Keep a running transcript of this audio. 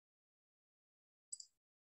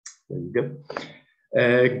There you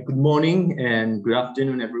go. Good morning and good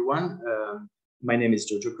afternoon, everyone. My name is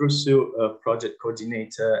Giorgio Grussu, a project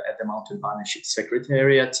coordinator at the Mountain Partnership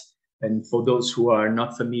Secretariat. And for those who are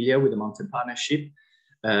not familiar with the Mountain Partnership,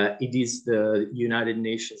 it is the United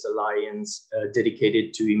Nations Alliance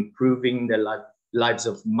dedicated to improving the lives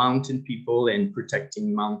of mountain people and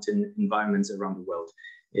protecting mountain environments around the world.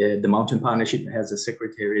 The Mountain Partnership has a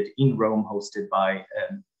secretariat in Rome hosted by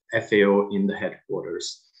FAO in the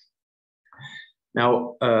headquarters.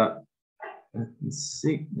 Now, let me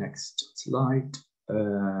see, next slide.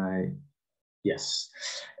 Yes.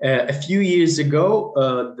 A few years ago,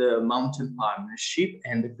 the Mountain Partnership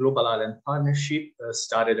and the Global Island Partnership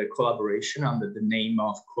started a collaboration under the name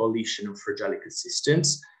of Coalition of Fragile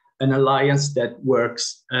Ecosystems, an alliance that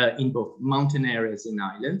works in both mountain areas and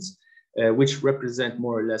islands, which represent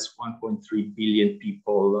more or less 1.3 billion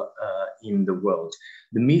people in the world.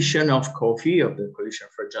 The mission of COFI, of the Coalition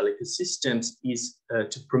of Fragile Ecosystems, is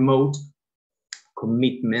to promote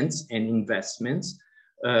commitments and investments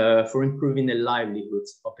for improving the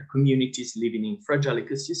livelihoods of the communities living in fragile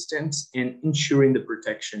ecosystems and ensuring the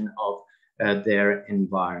protection of their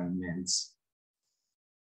environments.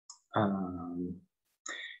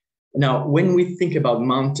 Now, when we think about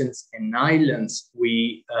mountains and islands,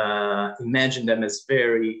 we imagine them as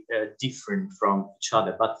very different from each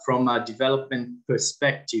other. But from a development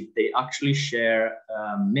perspective, they actually share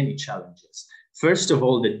many challenges. First of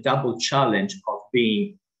all, the double challenge of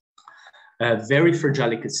being very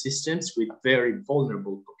fragile ecosystems with very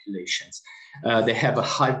vulnerable populations. They have a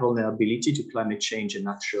high vulnerability to climate change and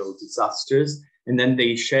natural disasters. And then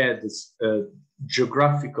they share this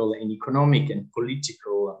geographical and economic and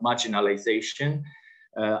political marginalization,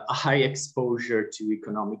 a high exposure to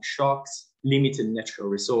economic shocks, limited natural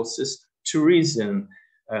resources, tourism,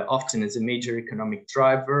 often as a major economic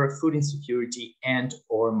driver, food insecurity and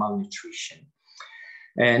or malnutrition.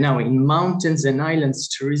 Now in mountains and islands,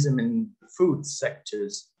 tourism and food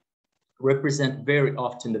sectors represent very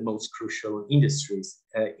often the most crucial industries.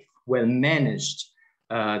 Well managed,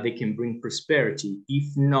 they can bring prosperity.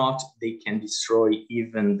 If not, they can destroy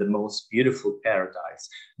even the most beautiful paradise.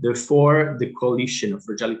 Therefore, the Coalition of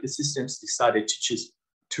Fragile Ecosystems decided to choose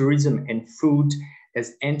tourism and food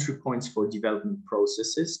as entry points for development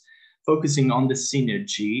processes, focusing on the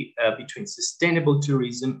synergy between sustainable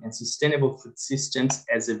tourism and sustainable food systems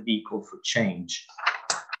as a vehicle for change.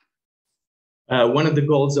 One of the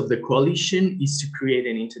goals of the coalition is to create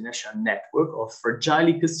an international network of fragile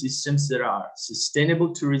ecosystems that are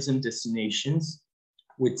sustainable tourism destinations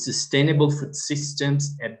with sustainable food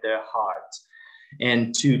systems at their heart.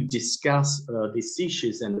 And to discuss these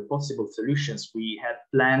issues and the possible solutions, we had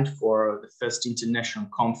planned for the first international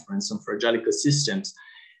conference on fragile ecosystems.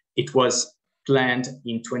 It was planned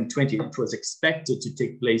in 2020. It was expected to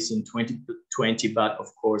take place in 2020, but of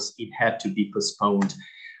course it had to be postponed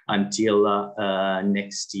until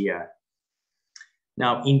next year.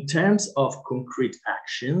 Now, in terms of concrete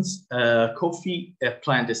actions, COFI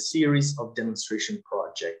planned a series of demonstration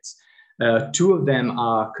projects. Two of them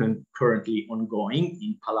are currently ongoing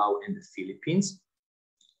in Palau and the Philippines.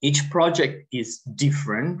 Each project is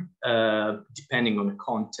different depending on the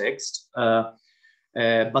context,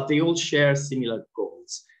 but they all share similar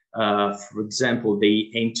goals. For example,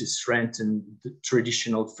 they aim to strengthen the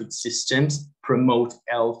traditional food systems, promote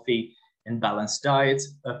healthy and balanced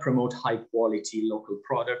diets, promote high quality local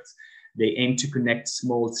products. They aim to connect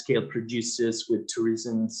small scale producers with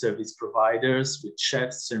tourism service providers, with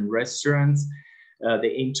chefs and restaurants.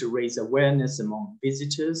 They aim to raise awareness among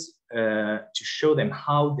visitors, to show them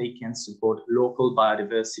how they can support local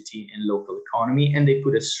biodiversity and local economy. And they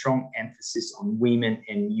put a strong emphasis on women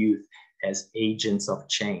and youth as agents of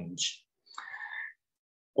change.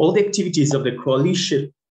 All the activities of the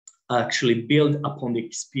coalition actually build upon the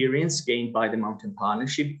experience gained by the Mountain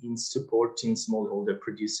Partnership in supporting smallholder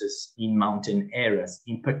producers in mountain areas.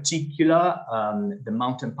 In particular, the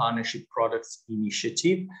Mountain Partnership Products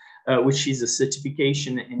Initiative, which is a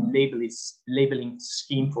certification and labeling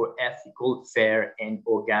scheme for ethical, fair, and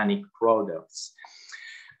organic products.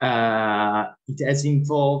 It has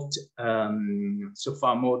involved so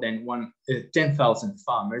far more than 10,000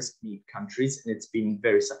 farmers in 8 countries, and it's been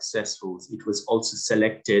very successful. It was also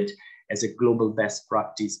selected as a global best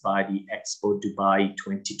practice by the Expo Dubai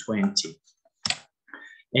 2020.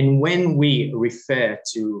 And when we refer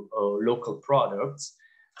to local products,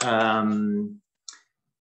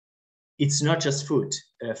 it's not just food.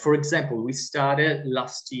 For example, we started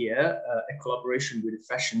last year a collaboration with a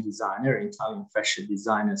fashion designer, Italian fashion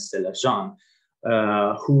designer Stella Jean,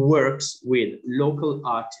 who works with local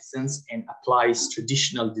artisans and applies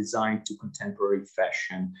traditional design to contemporary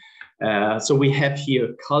fashion. So we have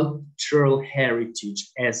here cultural heritage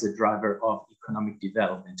as a driver of economic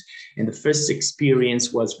development. And the first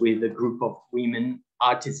experience was with a group of women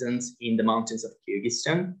artisans in the mountains of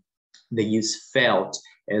Kyrgyzstan. They use felt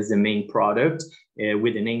as the main product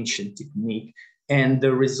with an ancient technique. And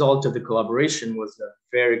the result of the collaboration was a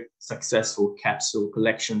very successful capsule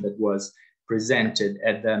collection that was presented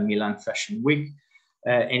at the Milan Fashion Week.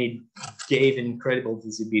 And it gave an incredible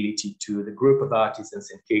visibility to the group of artisans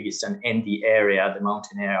in Kyrgyzstan and the area, the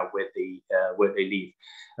mountain area where they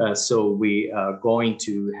live. So we are going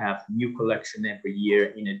to have new collection every year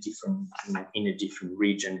in a different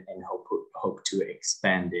region, and hope to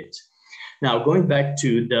expand it. Now, going back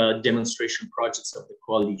to the demonstration projects of the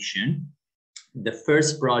coalition, the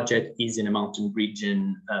first project is in a mountain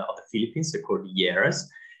region of the Philippines, the Cordilleras.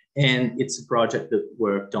 And it's a project that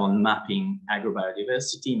worked on mapping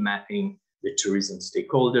agrobiodiversity, mapping the tourism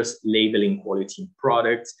stakeholders, labeling quality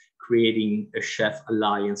products, creating a chef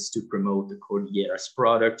alliance to promote the Cordilleras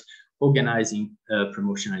product, organizing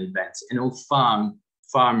promotional events. And all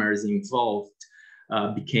farmers involved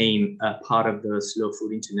became part of the Slow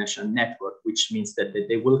Food International Network, which means that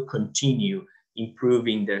they will continue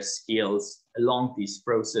improving their skills along this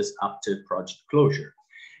process up to project closure.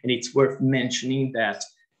 And it's worth mentioning that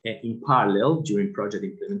in parallel, during project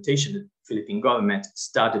implementation, the Philippine government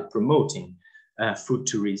started promoting food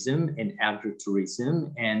tourism and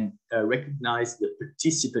agri-tourism, and recognized the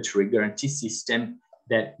participatory guarantee system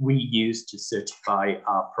that we use to certify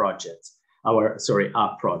our products.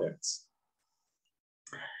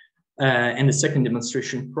 And the second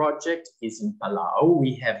demonstration project is in Palau.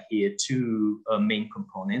 We have here two main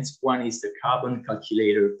components. One is the carbon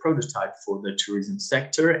calculator prototype for the tourism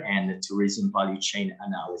sector and the tourism value chain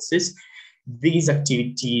analysis. These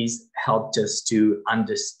activities helped us to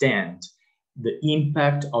understand the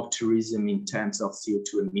impact of tourism in terms of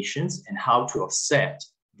CO2 emissions and how to offset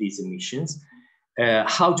these emissions.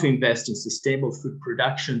 How to invest in sustainable food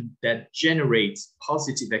production that generates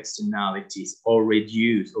positive externalities or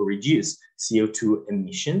reduce CO2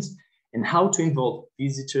 emissions, and how to involve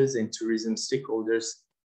visitors and tourism stakeholders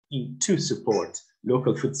to support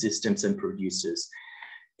local food systems and producers.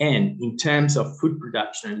 And in terms of food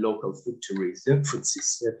production and local food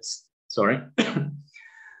systems,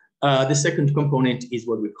 the second component is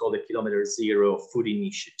what we call the Kilometer Zero Food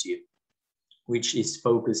Initiative, which is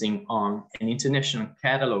focusing on an international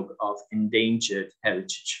catalog of endangered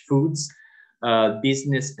heritage foods,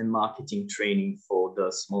 business and marketing training for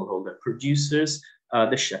the smallholder producers,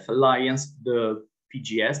 the Chef Alliance, the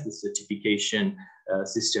PGS, the certification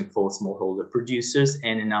system for smallholder producers,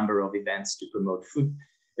 and a number of events to promote food,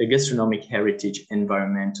 gastronomic heritage,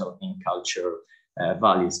 environmental and cultural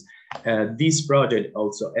values. This project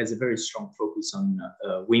also has a very strong focus on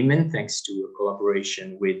women, thanks to a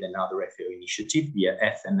collaboration with another FAO initiative, the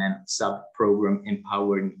FMM sub-program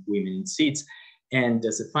Empowering Women in Seeds. And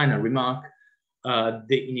as a final remark,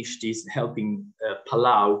 the initiative is helping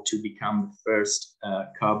Palau to become the first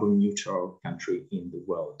carbon neutral country in the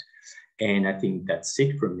world. And I think that's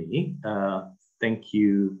it from me. Thank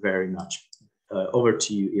you very much. Over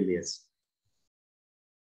to you, Elias.